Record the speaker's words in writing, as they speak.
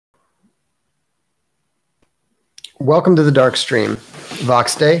Welcome to the Darkstream,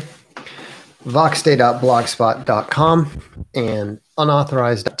 Voxday, voxday.blogspot.com, and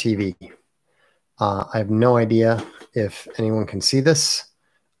unauthorized.tv. I have no idea if anyone can see this.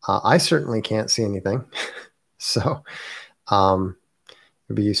 I certainly can't see anything, so it'd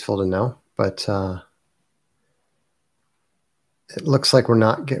be useful to know. But it looks like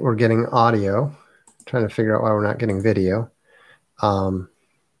we're getting audio. I'm trying to figure out why we're not getting video.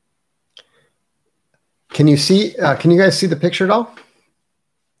 Can you see? Can you guys see the picture at all?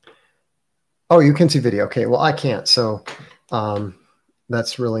 Oh, you can see video. Okay, well, I can't. So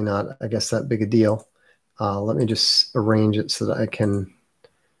that's really not, I guess, that big a deal. Let me just arrange it so that I can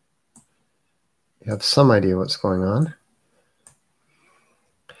have some idea what's going on.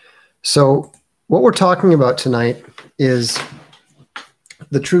 So what we're talking about tonight is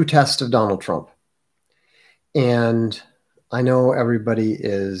the true test of Donald Trump. And I know everybody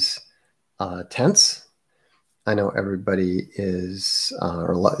is tense. I know everybody is,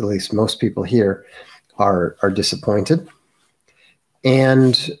 or at least most people here are disappointed.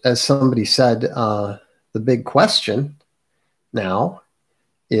 And as somebody said, the big question now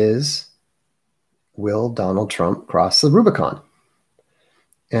is, will Donald Trump cross the Rubicon?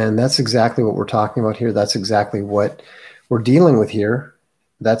 And that's exactly what we're talking about here. That's exactly what we're dealing with here.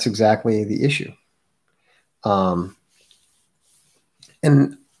 That's exactly the issue. And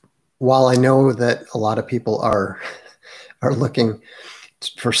while I know that a lot of people are looking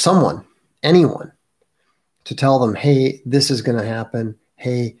for someone, anyone, to tell them, hey, this is going to happen.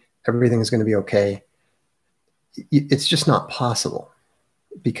 Hey, everything is going to be okay. It's just not possible,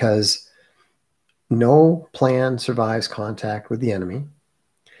 because no plan survives contact with the enemy.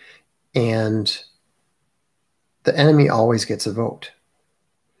 And the enemy always gets a vote.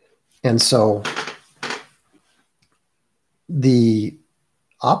 And so the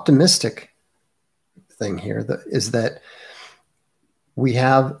optimistic thing here is that we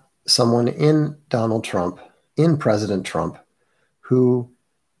have someone in Donald Trump, in President Trump, who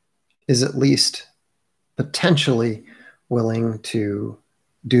is at least potentially willing to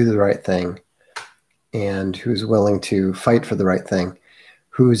do the right thing, and who's willing to fight for the right thing,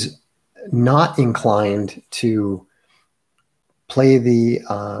 who's not inclined to play the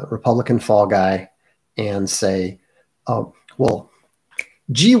Republican fall guy and say, oh, well,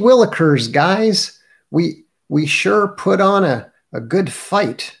 gee willikers, guys, we sure put on a good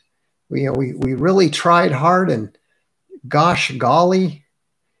fight. We really tried hard, and gosh golly,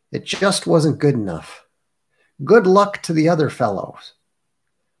 it just wasn't good enough. Good luck to the other fellows.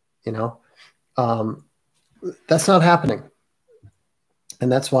 That's not happening.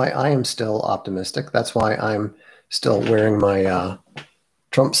 And that's why I am still optimistic. That's why I'm still wearing my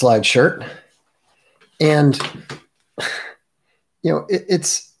Trump slide shirt. And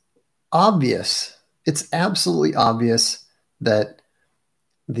it's obvious. It's absolutely obvious that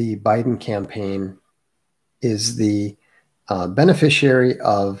the Biden campaign is the beneficiary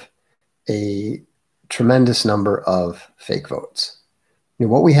of a tremendous number of fake votes.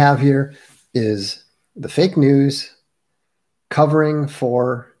 What we have here is the fake news covering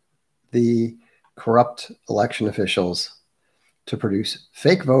for the corrupt election officials to produce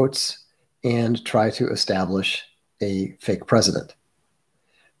fake votes and try to establish a fake president.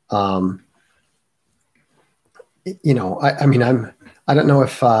 I don't know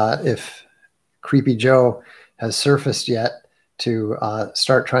if Creepy Joe has surfaced yet to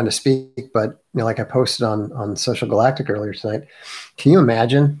start trying to speak, but like I posted on Social Galactic earlier tonight, can you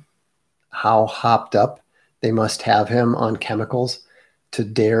imagine how hopped up they must have him on chemicals to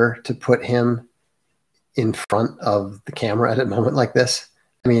dare to put him in front of the camera at a moment like this?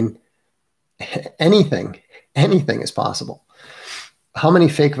 I mean, anything is possible. How many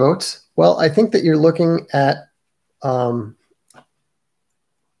fake votes? Well, I think that you're looking at, I've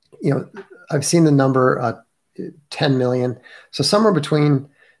seen the number 10 million. So somewhere between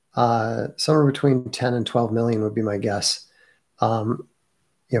 10 and 12 million would be my guess. For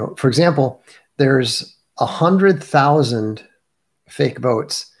example, there's 100,000 fake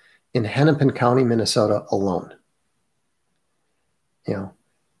votes in Hennepin County, Minnesota alone.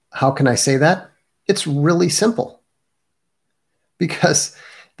 How can I say that? It's really simple, because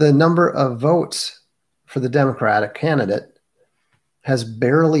the number of votes for the Democratic candidate has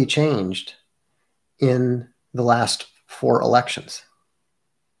barely changed in the last 4 elections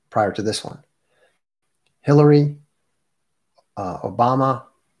prior to this one. Hillary, Obama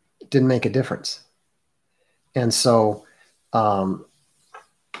didn't make a difference. And so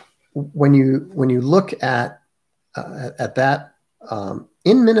when you look at that,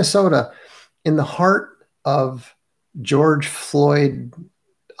 in Minnesota, in the heart of George Floyd,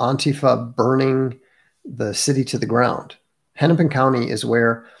 Antifa burning the city to the ground. Hennepin County is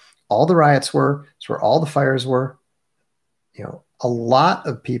where all the riots were. It's where all the fires were. You know, a lot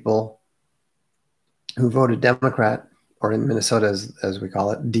of people who voted Democrat, or in Minnesota, as we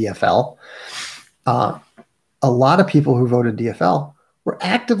call it, DFL, a lot of people who voted DFL were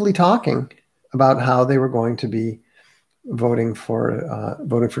actively talking about how they were going to be voting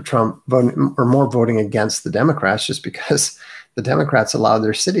for Trump, or more voting against the Democrats, just because the Democrats allowed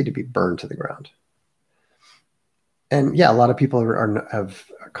their city to be burned to the ground. And yeah, a lot of people have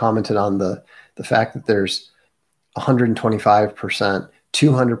commented on the fact that there's 125%,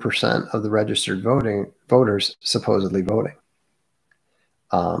 200% of the registered voters supposedly voting.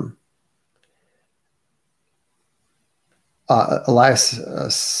 Elias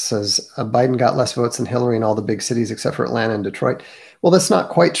says Biden got less votes than Hillary in all the big cities except for Atlanta and Detroit. Well, that's not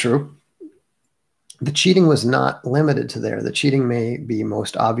quite true. The cheating was not limited to there. The cheating may be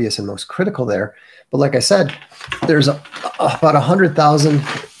most obvious and most critical there. But like I said, there's about 100,000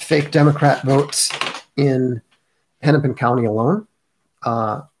 fake Democrat votes in Hennepin County alone.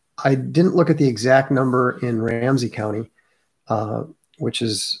 I didn't look at the exact number in Ramsey County, which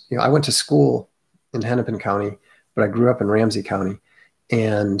is, I went to school in Hennepin County, but I grew up in Ramsey County.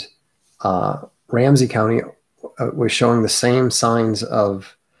 And Ramsey County was showing the same signs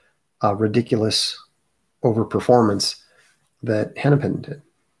of ridiculous overperformance that Hennepin did.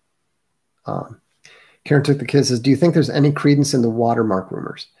 Karen Took the Kid says, do you think there's any credence in the watermark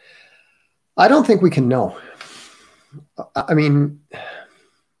rumors? I don't think we can know. I mean,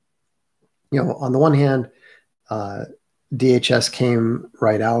 on the one hand, DHS came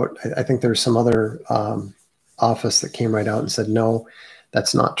right out. I think there's some other office that came right out and said, no,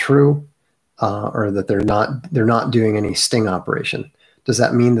 that's not true, or that they're not doing any sting operation. Does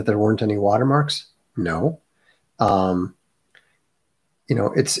that mean that there weren't any watermarks? No.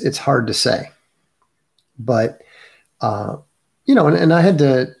 It's hard to say. But, and I had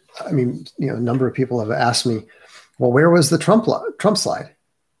to, a number of people have asked me, well, where was the Trump slide?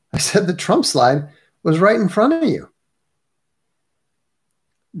 I said, the Trump slide was right in front of you.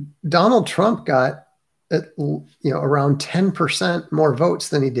 Donald Trump got, around 10% more votes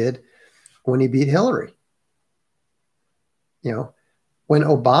than he did when he beat Hillary. When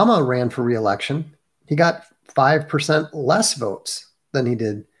Obama ran for re-election, he got 5% less votes than he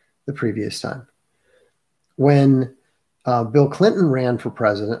did the previous time. When Bill Clinton ran for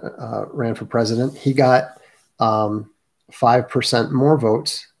president, he got 5% more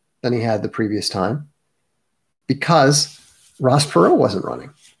votes than he had the previous time because Ross Perot wasn't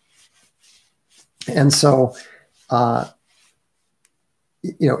running. And so,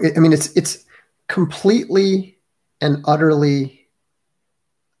 it's completely and utterly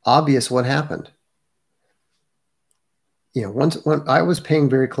obvious what happened. When I was paying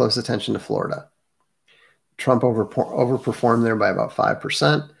very close attention to Florida, Trump overperformed there by about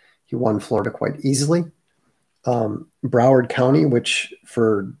 5%. He won Florida quite easily. Broward County, which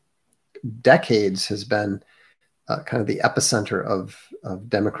for decades has been kind of the epicenter of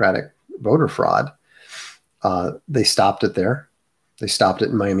Democratic voter fraud, they stopped it there. They stopped it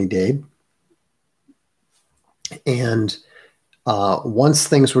in Miami-Dade. And once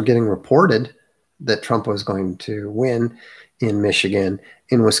things were getting reported that Trump was going to win in Michigan,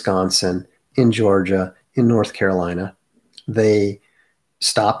 in Wisconsin, in Georgia, in North Carolina, they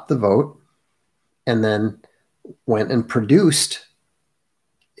stopped the vote and then went and produced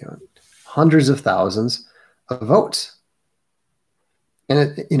hundreds of thousands of votes.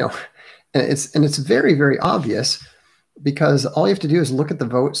 And it's very, very obvious, because all you have to do is look at the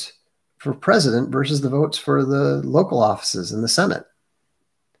votes for president versus the votes for the local offices in the Senate.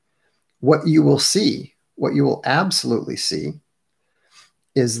 What you will absolutely see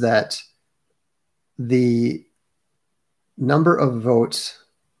is that the number of votes,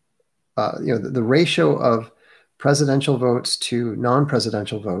 the ratio of presidential votes to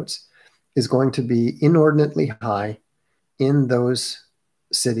non-presidential votes is going to be inordinately high in those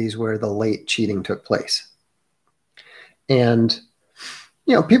cities where the late cheating took place. And,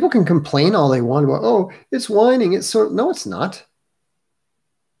 people can complain all they want about, oh, it's whining. No, it's not.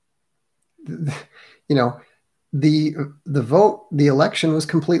 The election was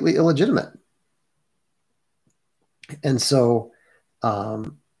completely illegitimate. And so,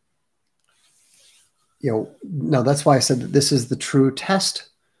 now that's why I said that this is the true test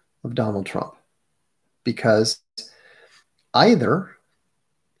of Donald Trump, because either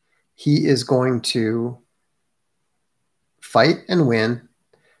he is going to fight and win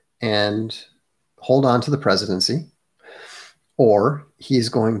and hold on to the presidency, or he's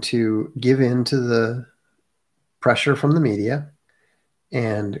going to give in to the pressure from the media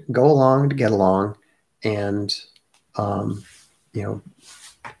and go along to get along and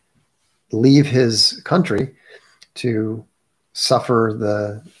leave his country to suffer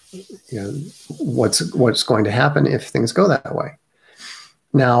the what's going to happen if things go that way.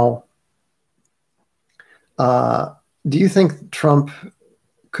 Now, do you think Trump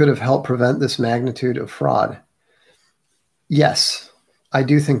could have helped prevent this magnitude of fraud? Yes, I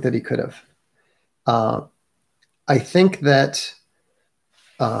do think that he could have. I think that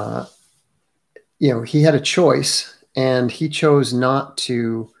he had a choice, and he chose not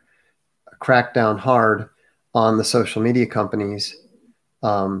to crack down hard on the social media companies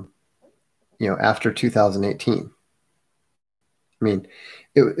after 2018. I mean,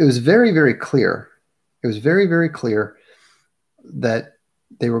 it was very, very clear. It was very, very clear that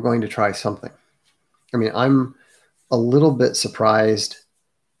they were going to try something. I mean, I'm a little bit surprised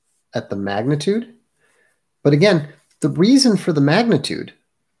at the magnitude. But again, the reason for the magnitude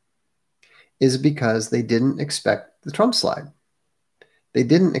is because they didn't expect the Trump slide. They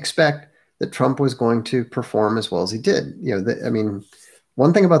didn't expect that Trump was going to perform as well as he did. I mean,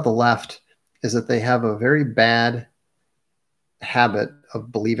 one thing about the left is that they have a very bad habit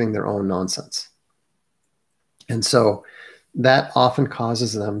of believing their own nonsense. And so that often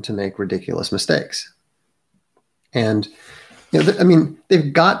causes them to make ridiculous mistakes. And, I mean,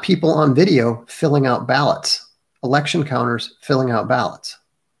 they've got people on video filling out ballots, election counters filling out ballots.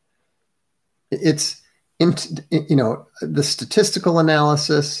 It's, the statistical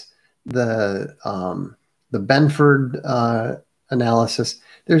analysis, the Benford analysis,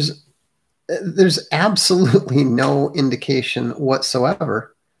 there's absolutely no indication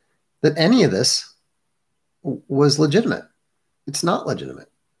whatsoever that any of this was legitimate. It's not legitimate.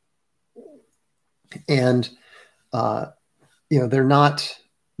 And, they're not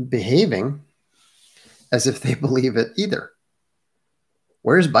behaving as if they believe it either.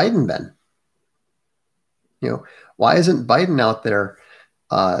 Where's Biden been? Why isn't Biden out there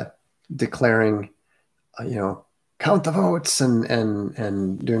declaring, count the votes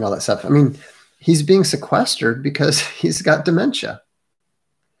and doing all that stuff? I mean, he's being sequestered because he's got dementia.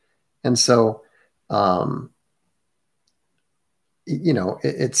 And so,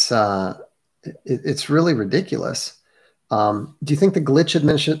 it's really ridiculous. Do you think the glitch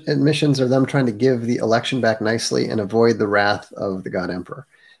admissions are them trying to give the election back nicely and avoid the wrath of the God Emperor?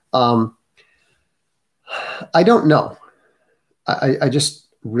 I don't know. I just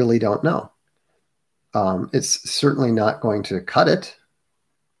really don't know. It's certainly not going to cut it.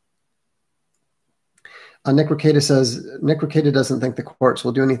 Nick Ricada says, Nick Ricada doesn't think the courts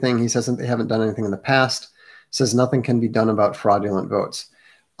will do anything. He says that they haven't done anything in the past. Says nothing can be done about fraudulent votes.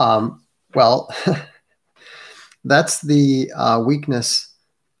 Well, that's the weakness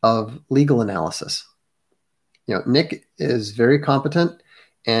of legal analysis. Nick is very competent,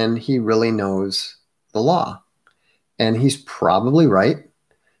 and he really knows the law, and he's probably right.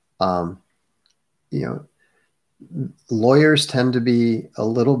 Lawyers tend to be a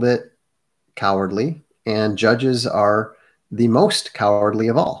little bit cowardly, and judges are the most cowardly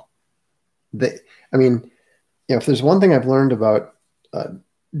of all. If there's one thing I've learned about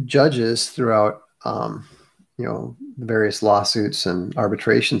judges throughout, the various lawsuits and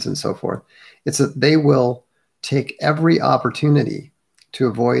arbitrations and so forth, it's that they will take every opportunity to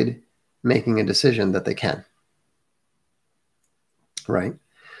avoid making a decision that they can. Right?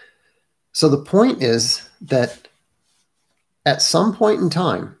 So the point is that at some point in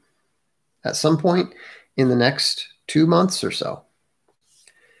time, at some point in the next 2 months or so,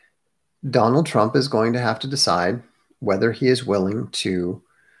 Donald Trump is going to have to decide whether he is willing to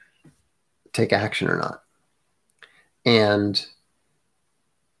take action or not. And,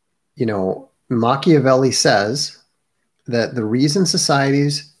 Machiavelli says that the reason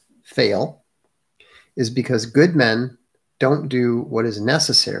societies fail is because good men don't do what is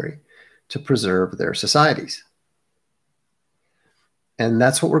necessary to preserve their societies. And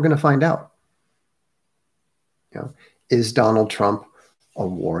that's what we're going to find out. Is Donald Trump a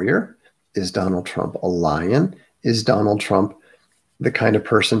warrior? Is Donald Trump a lion? Is Donald Trump the kind of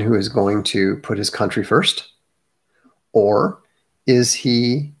person who is going to put his country first? Or is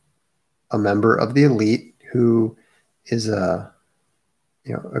he a member of the elite who is a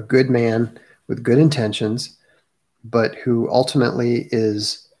good man with good intentions, but who ultimately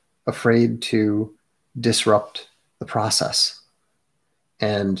is afraid to disrupt the process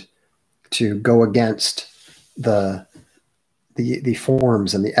and to go against the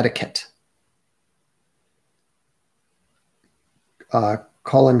forms and the etiquette?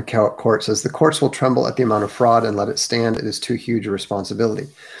 Colin Court says, the courts will tremble at the amount of fraud and let it stand. It is too huge a responsibility.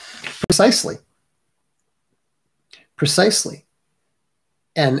 Precisely.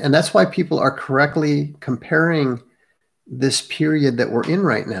 And that's why people are correctly comparing this period that we're in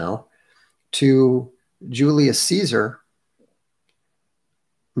right now to Julius Caesar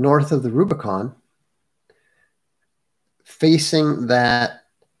north of the Rubicon, facing that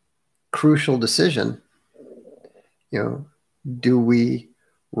crucial decision. Do we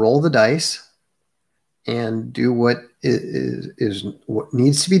roll the dice and do what is what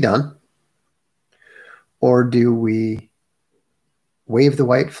needs to be done, or do we wave the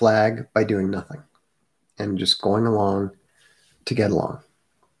white flag by doing nothing and just going along to get along?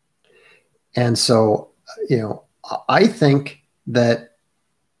 And so, I think that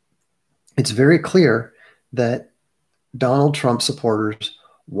it's very clear that Donald Trump supporters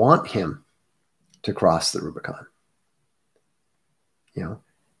want him to cross the Rubicon.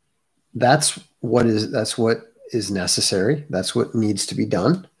 That's what is necessary. That's what needs to be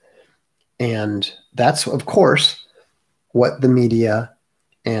done. And that's, of course, what the media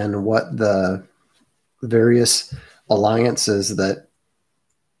and what the various alliances that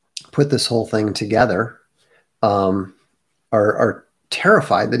put this whole thing together are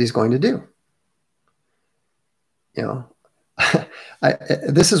terrified that he's going to do.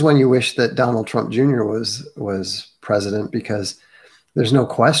 This is when you wish that Donald Trump Jr. was president, because there's no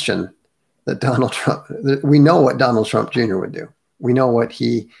question that we know what Donald Trump Jr. would do. We know what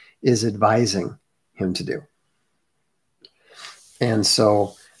he is advising him to do. And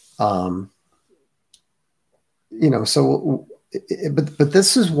so, but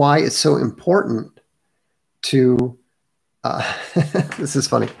this is why it's so important to, this is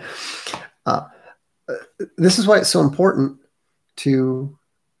funny. This is why it's so important to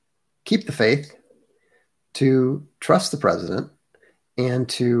keep the faith, to trust the president, and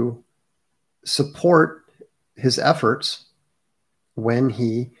to support his efforts when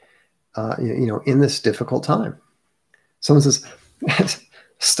he, in this difficult time. Someone says,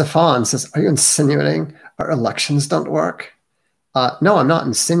 Stefan says, are you insinuating our elections don't work? No, I'm not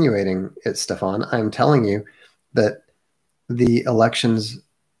insinuating it, Stefan. I'm telling you that the elections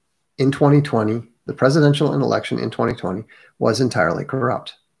in 2020, the presidential election in 2020, was entirely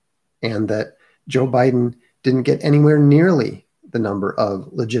corrupt, and that Joe Biden didn't get anywhere nearly the number of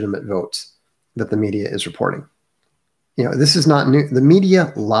legitimate votes that the media is reporting. This is not new. The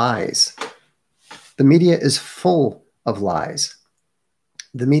media lies. The media is full of lies.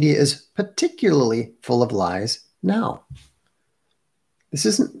 The media is particularly full of lies now. This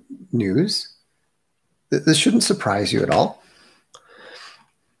isn't news. This shouldn't surprise you at all.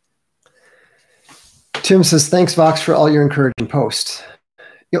 Tim says, thanks, Vox, for all your encouraging posts.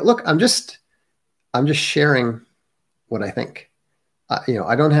 Look, I'm just sharing what I think.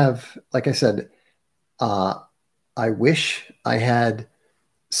 I don't have, like I said, I wish I had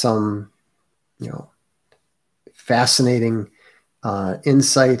some, fascinating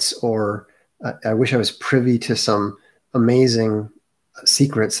insights, or I wish I was privy to some amazing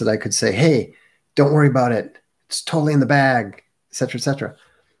secrets that I could say, hey, don't worry about it. It's totally in the bag, et cetera, et cetera.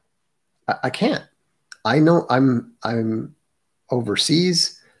 I can't. I know I'm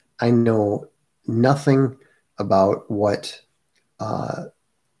overseas. I know nothing about what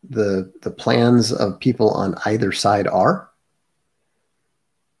the plans of people on either side are.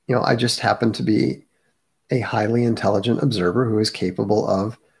 I just happen to be a highly intelligent observer who is capable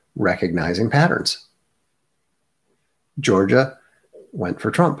of recognizing patterns. Georgia went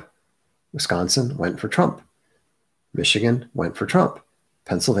for Trump. Wisconsin went for Trump. Michigan went for Trump.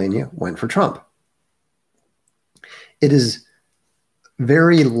 Pennsylvania went for Trump. It is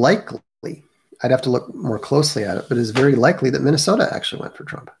very likely, I'd have to look more closely at it, but it is very likely that Minnesota actually went for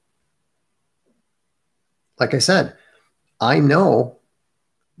Trump. Like I said, I know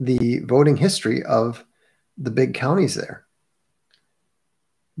the voting history of the big counties there.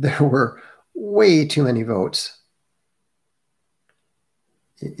 There were way too many votes.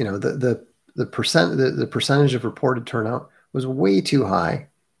 The percentage of reported turnout was way too high.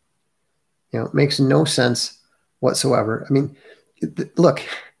 It makes no sense whatsoever. I mean, look,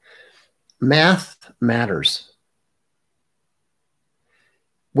 math matters.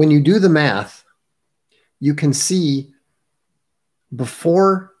 When you do the math, you can see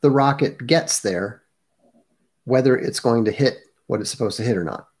before the rocket gets there whether it's going to hit what it's supposed to hit or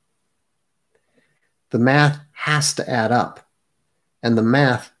not. The math has to add up, and the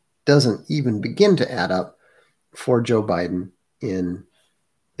math doesn't even begin to add up for Joe Biden in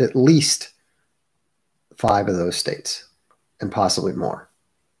at least 5 of those states, and possibly more.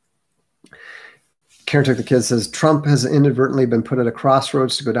 Karen Took the Kid says, Trump has inadvertently been put at a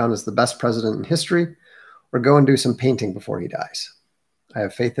crossroads to go down as the best president in history, or go and do some painting before he dies. I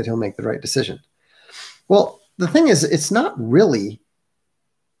have faith that he'll make the right decision. Well, the thing is, it's not really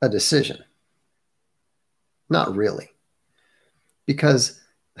a decision. Not really. Because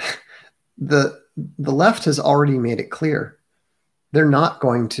the left has already made it clear they're not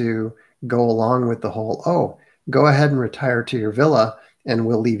going to go along with the whole, oh, go ahead and retire to your villa and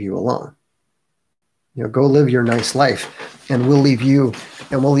we'll leave you alone. You know, go live your nice life and we'll leave you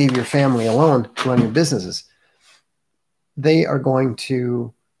and we'll leave your family alone to run your businesses. They are going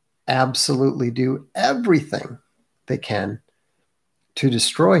to absolutely do everything they can to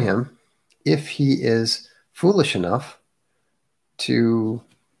destroy him if he is foolish enough to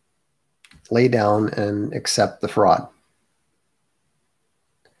lay down and accept the fraud.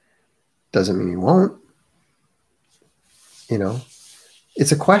 Doesn't mean he won't. You know,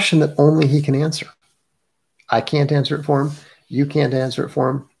 it's a question that only he can answer. I can't answer it for him. You can't answer it for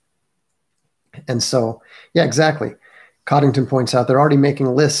him. And so, yeah, exactly. Coddington points out they're already making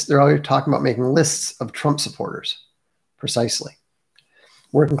lists. They're already talking about making lists of Trump supporters. Precisely.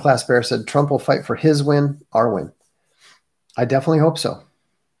 Working Class Bear said Trump will fight for his win, our win. I definitely hope so.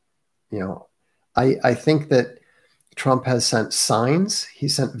 You know, I think that Trump has sent signs. He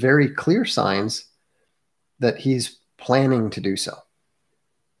sent very clear signs that he's planning to do so.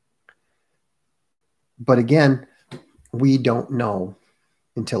 But again, we don't know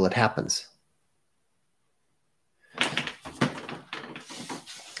until it happens.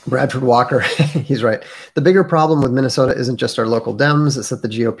 Bradford Walker, he's right. The bigger problem with Minnesota isn't just our local Dems. It's that the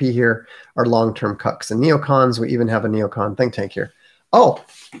GOP here are long-term cucks and neocons. We even have a neocon think tank here. Oh,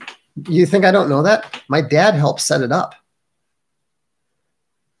 you think I don't know that? My dad helped set it up.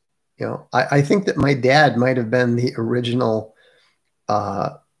 You know, I think that my dad might have been the original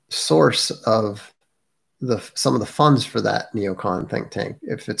source of some of the funds for that neocon think tank,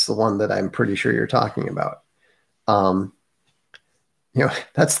 if it's the one that I'm pretty sure you're talking about. You know,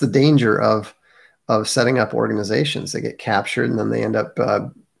 that's the danger of setting up organizations. They get captured and then they end up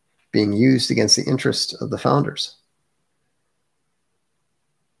being used against the interest of the founders.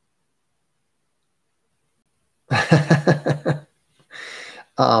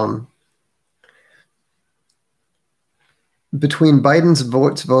 Between Biden's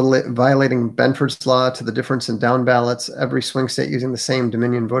votes violating Benford's law to the difference in down ballots, every swing state using the same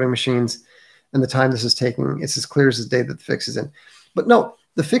Dominion voting machines, and the time this is taking, it's as clear as the day that the fix is in. But no,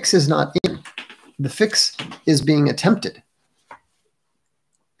 the fix is not in. The fix is being attempted.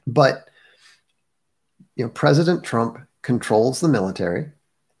 But you know, President Trump controls the military.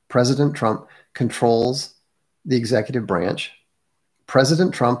 President Trump controls the executive branch.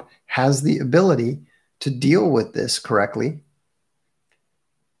 President Trump has the ability to deal with this correctly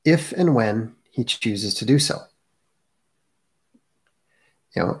if and when he chooses to do so.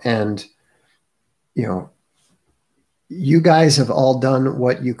 You know, and you know, you guys have all done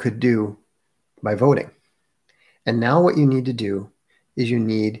what you could do by voting. And now what you need to do is you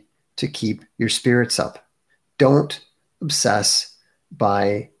need to keep your spirits up. Don't obsess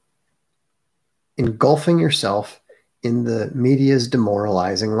by engulfing yourself in the media's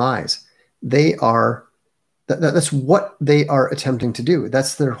demoralizing lies. They are, that's what they are attempting to do.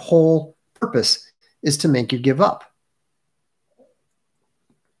 That's their whole purpose, is to make you give up.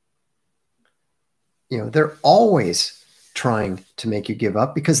 You know, they're always trying to make you give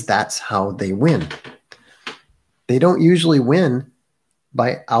up because that's how they win. They don't usually win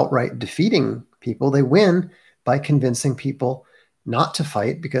by outright defeating people. They win by convincing people not to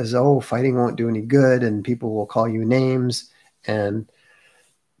fight because, oh, fighting won't do any good and people will call you names and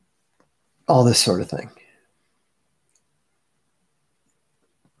all this sort of thing.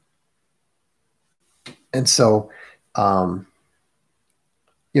 And so, you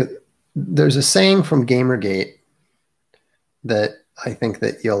know, there's a saying from Gamergate that I think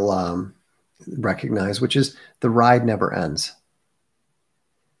that you'll recognize, which is the ride never ends.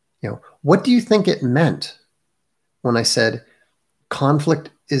 You know, what do you think it meant when I said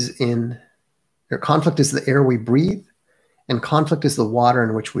conflict is the air we breathe and conflict is the water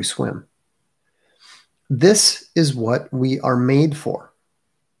in which we swim? This is what we are made for.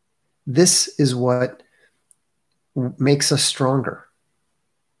 This is what makes us stronger.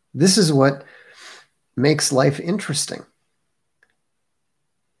 This is what makes life interesting.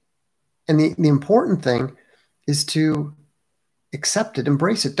 And the important thing is to accept it,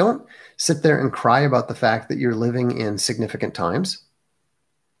 embrace it. Don't sit there and cry about the fact that you're living in significant times.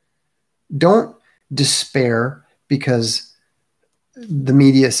 Don't despair because the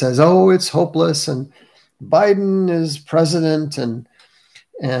media says, oh, it's hopeless and Biden is president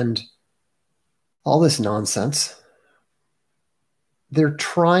and all this nonsense. They're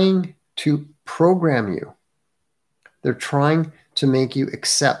trying to program you. They're trying to make you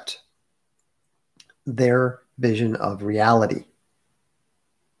accept their vision of reality.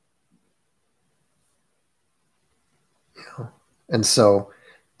 And so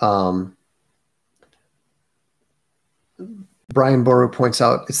Brian Boru points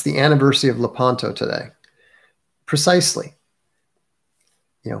out it's the anniversary of Lepanto today. Precisely.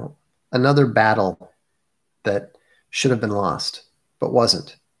 You know, another battle that should have been lost, but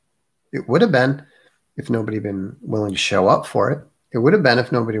wasn't. It would have been if nobody had been willing to show up for it. It would have been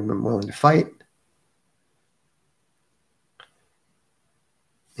if nobody had been willing to fight.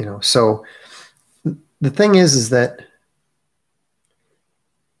 You know, so the thing is that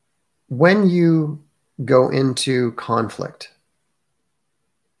when you go into conflict,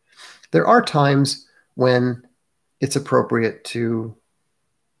 there are times when it's appropriate to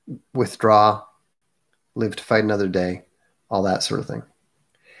withdraw, live to fight another day, all that sort of thing.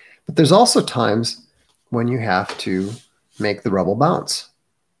 But there's also times when you have to make the rubble bounce.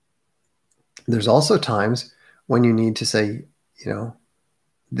 There's also times when you need to say, you know,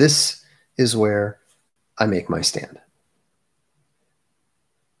 this is where I make my stand.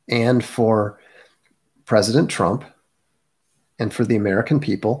 And for President Trump and for the American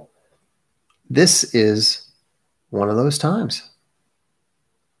people, this is one of those times.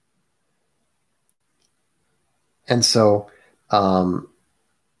 And so,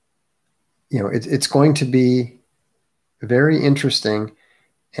 you know, it's going to be very interesting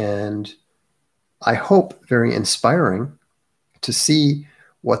and I hope very inspiring to see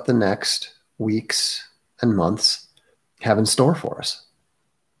what the next weeks and months have in store for us.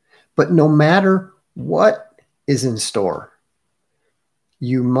 But no matter what is in store,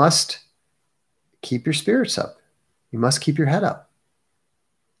 you must keep your spirits up. You must keep your head up.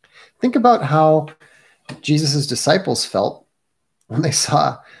 Think about how Jesus' disciples felt when they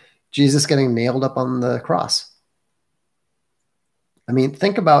saw Jesus getting nailed up on the cross. I mean,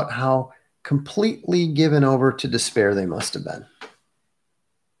 think about how completely given over to despair they must have been.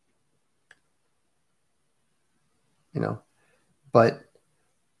 You know, but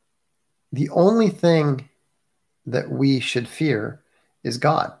the only thing that we should fear is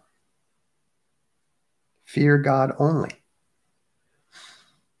God. Fear God only.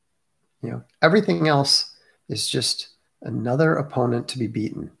 You know, everything else is just another opponent to be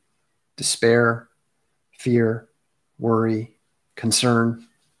beaten. Despair, fear, worry, concern.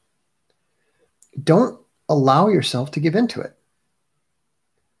 Don't allow yourself to give into it.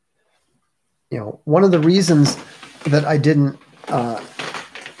 You know, one of the reasons that I didn't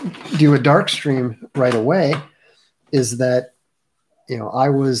do a Darkstream right away is that, you know, I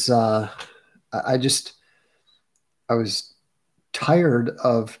was tired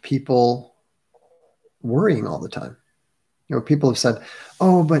of people worrying all the time. You know, people have said,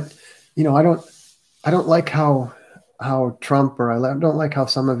 "Oh, but you know, I don't like how Trump, or I don't like how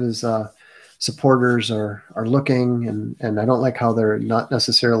some of his supporters are looking, and I don't like how they're not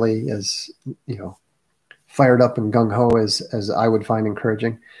necessarily as, you know, fired up and gung ho as I would find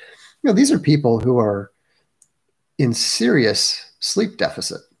encouraging." You know, these are people who are in serious sleep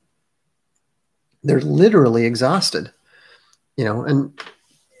deficit. They're literally exhausted. You know, and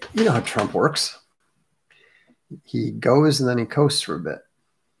you know how Trump works. He goes and then he coasts for a bit.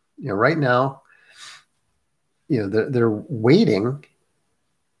 You know, right now, you know, they're waiting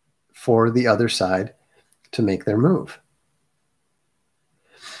for the other side to make their move.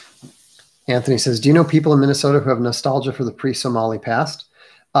 Anthony says, do you know people in Minnesota who have nostalgia for the pre-Somali past?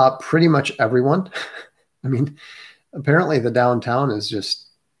 Pretty much everyone. I mean, apparently the downtown is just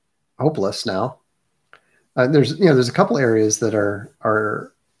hopeless now. There's a couple areas that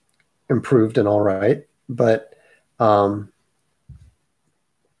are improved and all right, but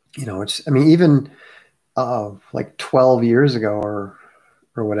you know, it's, I mean, even like 12 years ago or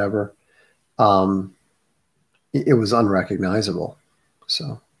whatever, it was unrecognizable.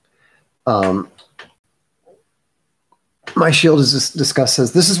 So My Shield is discussed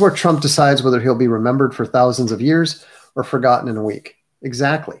says, this is where Trump decides whether he'll be remembered for thousands of years or forgotten in a week.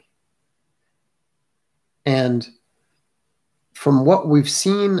 Exactly. And from what we've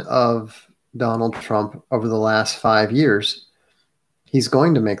seen of Donald Trump over the last 5 years, he's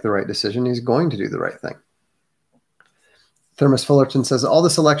going to make the right decision. He's going to do the right thing. Thermos Fullerton says, all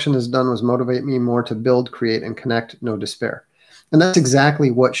this election has done was motivate me more to build, create, and connect, no despair. And that's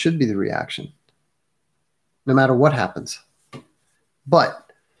exactly what should be the reaction, no matter what happens.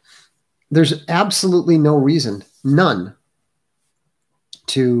 But there's absolutely no reason, none,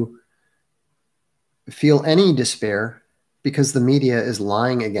 to feel any despair because the media is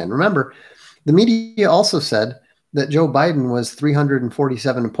lying again. Remember, the media also said that Joe Biden was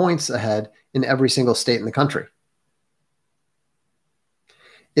 347 points ahead in every single state in the country.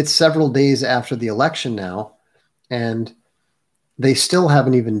 It's several days after the election now, and they still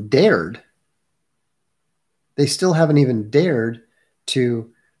haven't even dared they still haven't even dared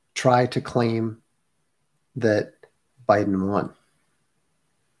to try to claim that Biden won.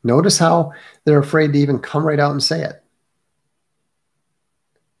 Notice how they're afraid to even come right out and say it.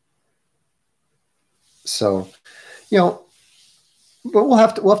 So, but we'll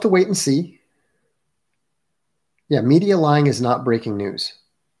have to wait and see. Yeah, media lying is not breaking news.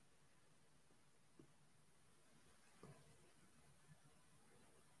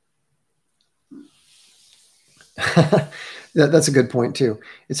 That's a good point too.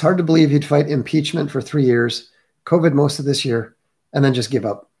 It's hard to believe he'd fight impeachment for 3 years, COVID most of this year, and then just give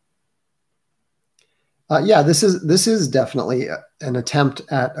up. Yeah, this is definitely an attempt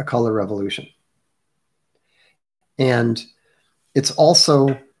at a color revolution, and it's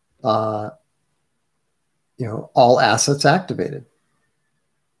also all assets activated.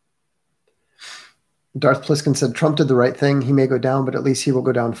 Darth Pliskin said Trump did the right thing. He may go down, but at least he will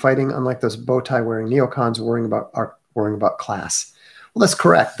go down fighting, unlike those bow tie wearing neocons worrying about class. Well, that's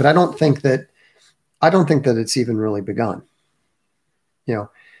correct, but I don't think that it's even really begun.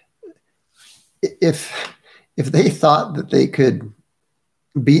 If they thought that they could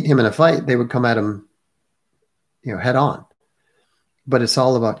beat him in a fight, they would come at him, head on. But it's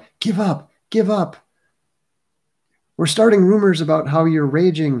all about give up, give up. We're starting rumors about how you're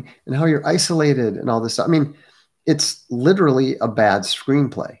raging and how you're isolated and all this stuff. I mean, it's literally a bad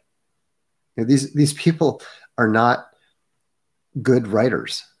screenplay. These people are not good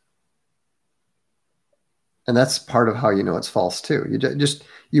writers. And that's part of how it's false too.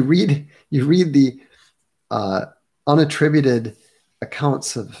 You read the unattributed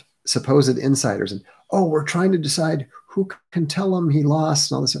accounts of supposed insiders, and we're trying to decide who can tell him he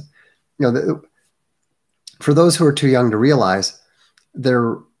lost and all this stuff. For those who are too young to realize,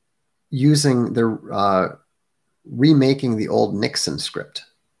 they're remaking the old Nixon script,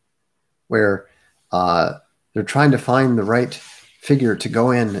 where they're trying to find the right figure to go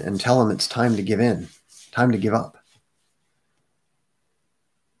in and tell him it's time to give in, time to give up.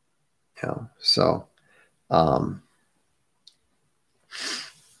 So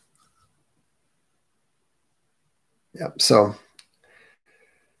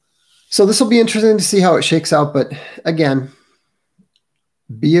So this will be interesting to see how it shakes out. But again,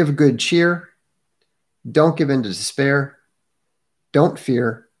 be of good cheer. Don't give in to despair. Don't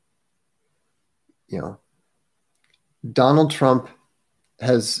fear. Donald Trump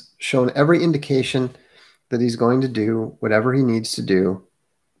has shown every indication that he's going to do whatever he needs to do.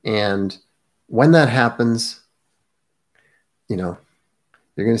 And when that happens, you're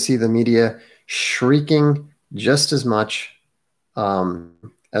going to see the media shrieking just as much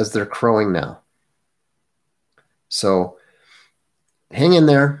as they're crowing now. So hang in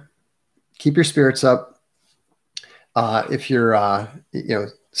there, keep your spirits up. If you're,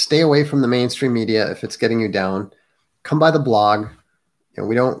 stay away from the mainstream media if it's getting you down. Come by the blog.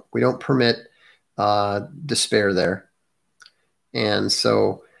 We don't permit despair there. And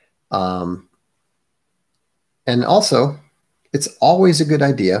so, and also, it's always a good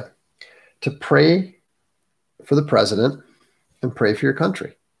idea to pray for the president and pray for your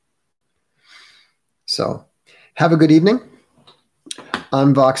country. So have a good evening.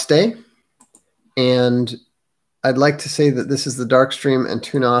 I'm Voxday, and I'd like to say that this is the Darkstream and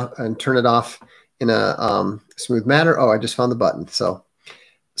turn it off in a smooth manner. Oh, I just found the button. So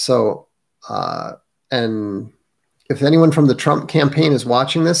and if anyone from the Trump campaign is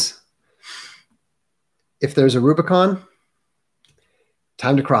watching this, if there's a Rubicon,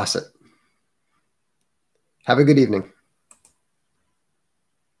 time to cross it. Have a good evening.